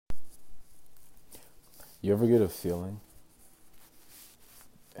You ever get a feeling,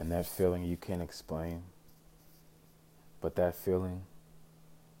 and that feeling you can't explain, but that feeling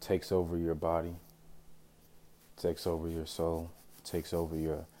takes over your body, takes over your soul, takes over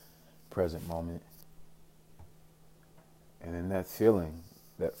your present moment, and then that feeling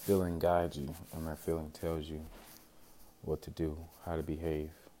guides you, and that feeling tells you what to do, how to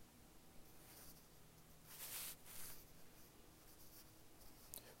behave.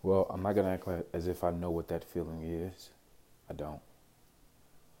 Well, I'm not gonna act like as if I know what that feeling is. I don't.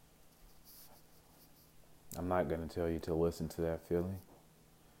 I'm not gonna tell you to listen to that feeling.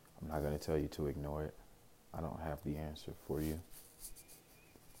 I'm not gonna tell you to ignore it. I don't have the answer for you.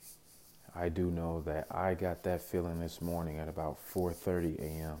 I do know that I got that feeling this morning at about 4:30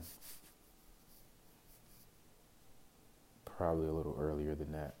 a.m. Probably a little earlier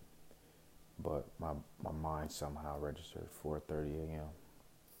than that, but my mind somehow registered 4:30 a.m.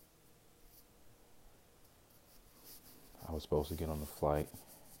 I was supposed to get on the flight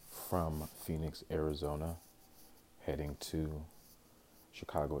from Phoenix, Arizona, heading to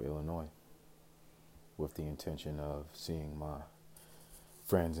Chicago, Illinois, with the intention of seeing my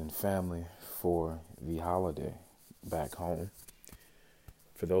friends and family for the holiday back home.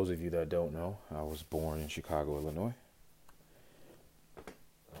 For those of you that don't know, I was born in Chicago, Illinois.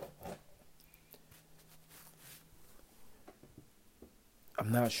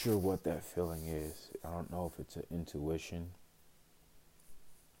 I'm not sure what that feeling is. I don't know if it's an intuition.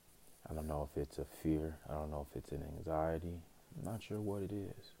 I don't know if it's a fear. I don't know if it's an anxiety. I'm not sure what it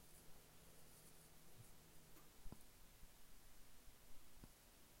is.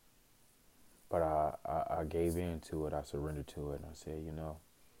 But I gave in to it. I surrendered to it. And I said,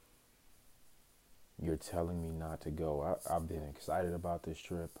 you're telling me not to go. I've been excited about this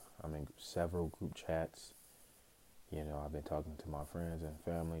trip. I'm in several group chats. I've been talking to my friends and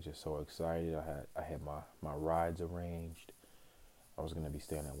family, just so excited. I had my rides arranged. I was going to be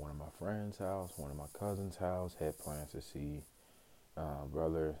staying at one of my friend's house, one of my cousin's house. Had plans to see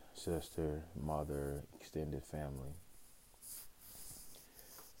brother, sister, mother, extended family.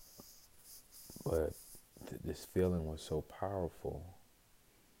 But this feeling was so powerful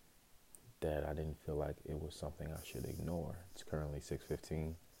that I didn't feel like it was something I should ignore. It's currently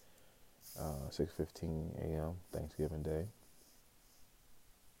 6:15 a.m. Thanksgiving Day.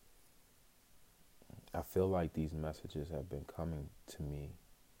 I feel like these messages have been coming to me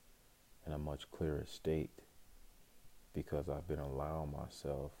in a much clearer state because I've been allowing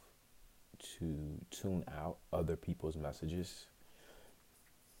myself to tune out other people's messages.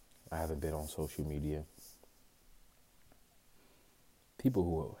 I haven't been on social media. People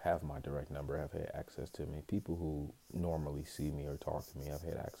who have my direct number have had access to me. People who normally see me or talk to me have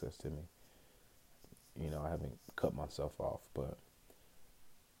had access to me. I haven't cut myself off, but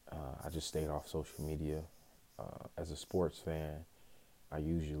I just stayed off social media. As a sports fan, I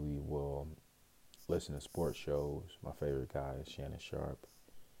usually will listen to sports shows. My favorite guy is Shannon Sharp.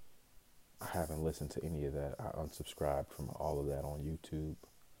 I haven't listened to any of that. I unsubscribed from all of that on YouTube.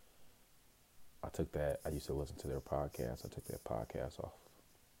 I used to listen to their podcast. I took that podcast off.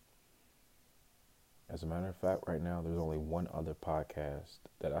 As a matter of fact, right now, there's only one other podcast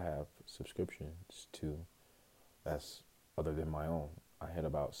that I have subscriptions to that's other than my own. I had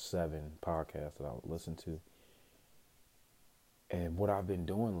about 7 podcasts that I would listen to. And what I've been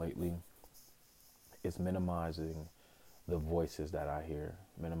doing lately is minimizing the voices that I hear,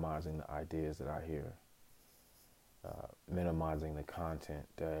 minimizing the ideas that I hear, minimizing the content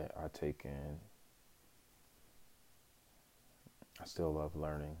that I take in. I still love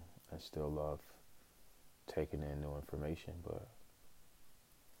learning. I still love taking in new information, but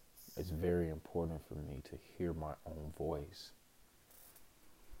it's very important for me to hear my own voice.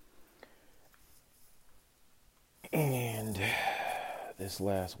 And this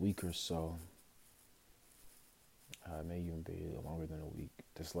last week or so, it may even be longer than a week.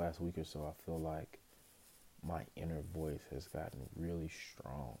 This last week or so, I feel like my inner voice has gotten really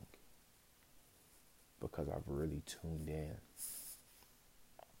strong because I've really tuned in.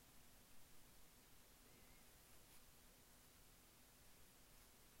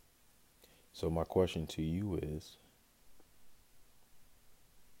 So my question to you is,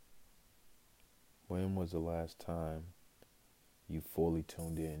 when was the last time you fully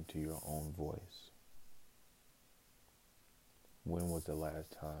tuned in to your own voice? When was the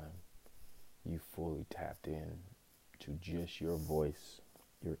last time you fully tapped in to just your voice,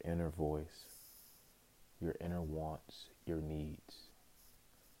 your inner voice, your inner wants, your needs?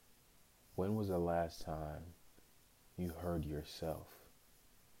 When was the last time you heard yourself?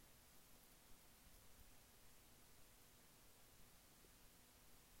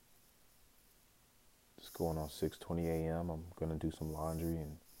 This going on 6:20 a.m. I'm gonna do some laundry,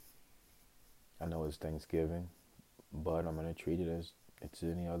 and I know it's Thanksgiving, but I'm gonna treat it as it's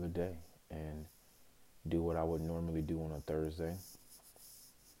any other day and do what I would normally do on a Thursday,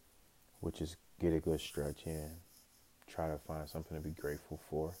 which is get a good stretch in, try to find something to be grateful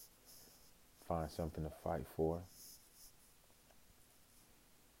for, find something to fight for,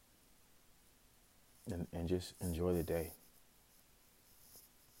 and just enjoy the day.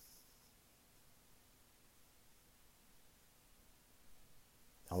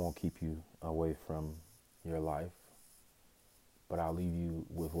 I won't keep you away from your life, but I'll leave you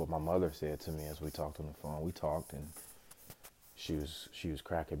with what my mother said to me as we talked on the phone. We talked, and she was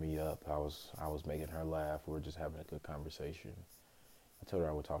cracking me up. I was making her laugh. We were just having a good conversation. I told her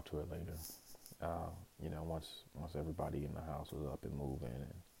I would talk to her later. Once everybody in the house was up and moving,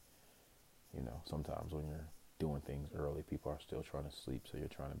 and sometimes when you're doing things early, people are still trying to sleep, so you're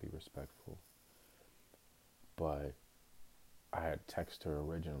trying to be respectful. But I had texted her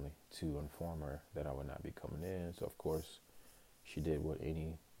originally to inform her that I would not be coming in. So of course, she did what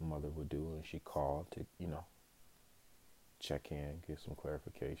any mother would do, and she called to check in, get some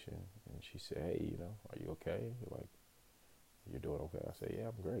clarification. And she said, "Hey, are you okay? Like, you're doing okay?" I said, "Yeah,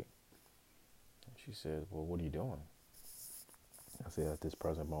 I'm great." And she said, "Well, what are you doing?" I said, "At this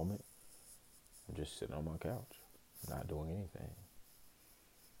present moment, I'm just sitting on my couch, not doing anything."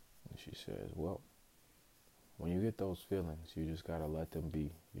 And she says, "Well, when you get those feelings, you just gotta let them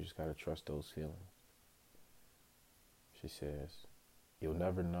be. You just gotta trust those feelings." She says, "You'll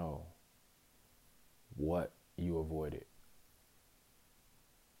never know what you avoided.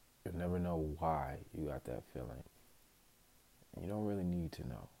 You'll never know why you got that feeling. And you don't really need to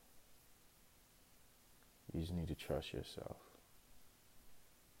know. You just need to trust yourself."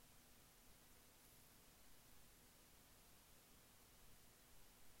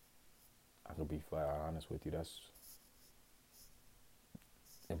 I can be flat out honest with you. That's,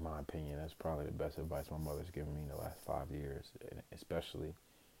 in my opinion, that's probably the best advice my mother's given me in the last 5 years, and especially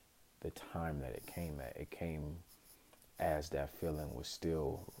the time that it came at. It came as that feeling was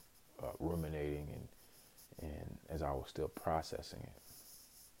still ruminating, and as I was still processing it.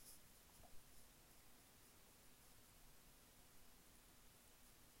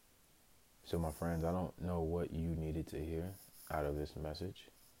 So my friends, I don't know what you needed to hear out of this message.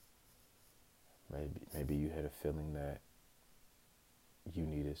 Maybe you had a feeling that you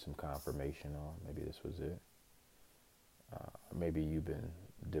needed some confirmation on. Maybe this was it. Maybe you've been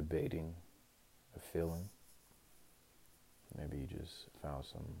debating a feeling. Maybe you just found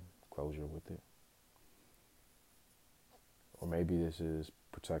some closure with it. Or maybe this is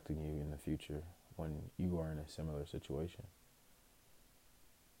protecting you in the future when you are in a similar situation.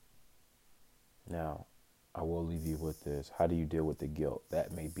 Now, I will leave you with this. How do you deal with the guilt?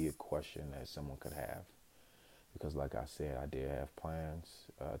 That may be a question that someone could have. Because like I said, I did have plans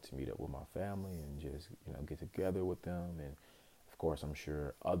to meet up with my family and just, get together with them. And of course, I'm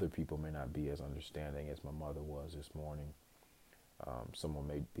sure other people may not be as understanding as my mother was this morning. Someone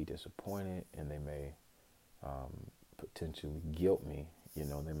may be disappointed, and they may potentially guilt me. They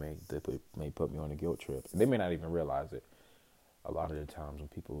may put me on a guilt trip. They may not even realize it. A lot of the times when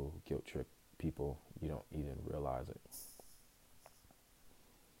people guilt trip people, you don't even realize it.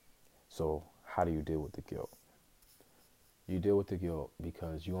 So how do you deal with the guilt? You deal with the guilt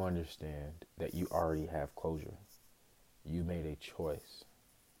because you understand that you already have closure. You made a choice.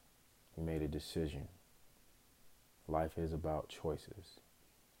 You made a decision. Life is about choices.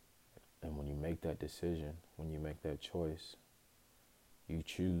 And when you make that decision, when you make that choice, you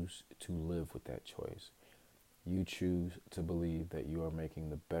choose to live with that choice. You choose to believe that you are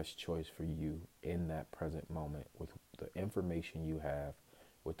making the best choice for you in that present moment with the information you have,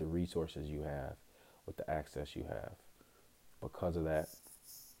 with the resources you have, with the access you have. Because of that,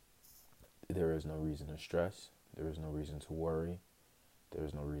 there is no reason to stress. There is no reason to worry. There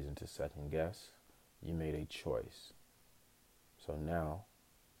is no reason to second guess. You made a choice. So now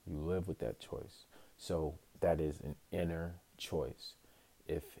you live with that choice. So that is an inner choice.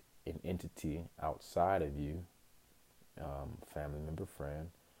 If an entity outside of you, family member,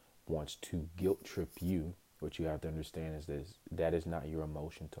 friend, wants to guilt trip you, what you have to understand is this: that is not your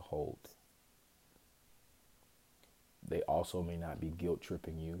emotion to hold. They also may not be guilt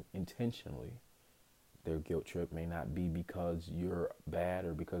tripping you intentionally. Their guilt trip may not be because you're bad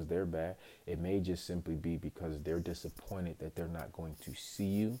or because they're bad. It may just simply be because they're disappointed that they're not going to see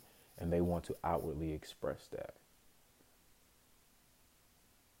you, and they want to outwardly express that.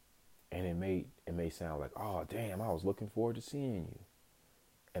 And it may sound like, "Oh, damn, I was looking forward to seeing you."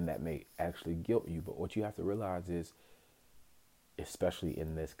 And that may actually guilt you. But what you have to realize is, especially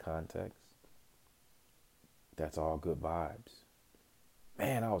in this context, That's all good vibes.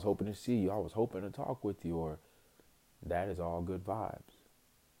 Man, I was hoping to see you. I was hoping to talk with you. Or that is all good vibes.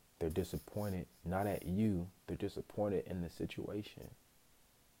 They're disappointed, not at you, they're disappointed in the situation.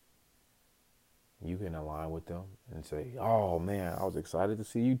 You can align with them and say, oh man, I was excited to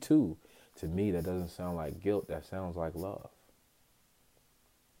see you too. To me, that doesn't sound like guilt, that sounds like love.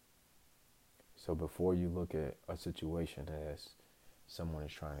 So before you look at a situation as someone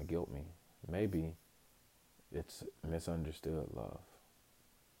is trying to guilt me, maybe it's misunderstood love.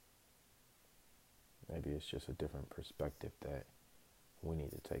 Maybe it's just a different perspective that we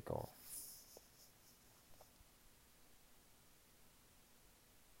need to take on.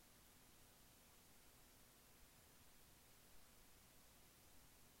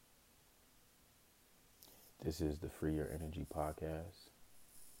 This is the Free Your Energy podcast.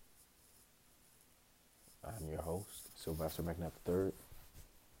 I'm your host, Sylvester McNabb III,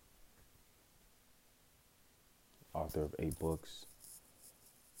 author of 8 books.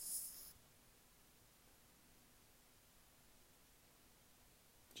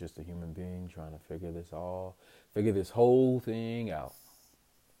 Just a human being trying to figure this whole thing out.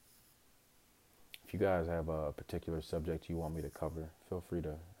 If you guys have a particular subject you want me to cover, feel free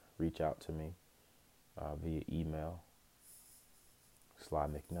to reach out to me via email,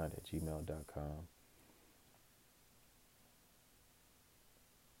 slymcnutt@gmail.com.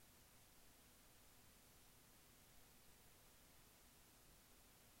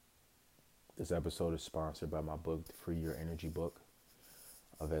 This episode is sponsored by my book, The Free Your Energy book,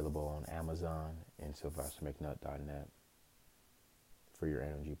 available on Amazon and sylvestermcnutt.net. Free Your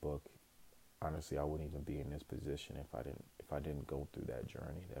Energy book. Honestly, I wouldn't even be in this position if I didn't go through that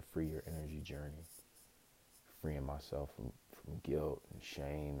journey, that Free Your Energy journey, freeing myself from guilt and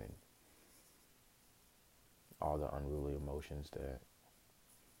shame and all the unruly emotions that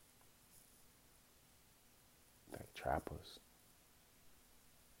trap us.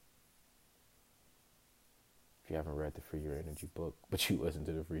 If you haven't read the Free Your Energy book, but you listen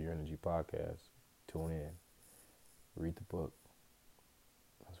to the Free Your Energy podcast, tune in, read the book.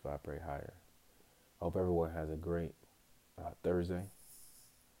 Let's vibrate higher. Hope everyone has a great Thursday.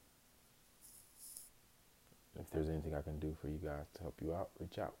 If there's anything I can do for you guys to help you out,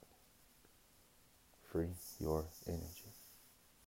 reach out. Free your energy.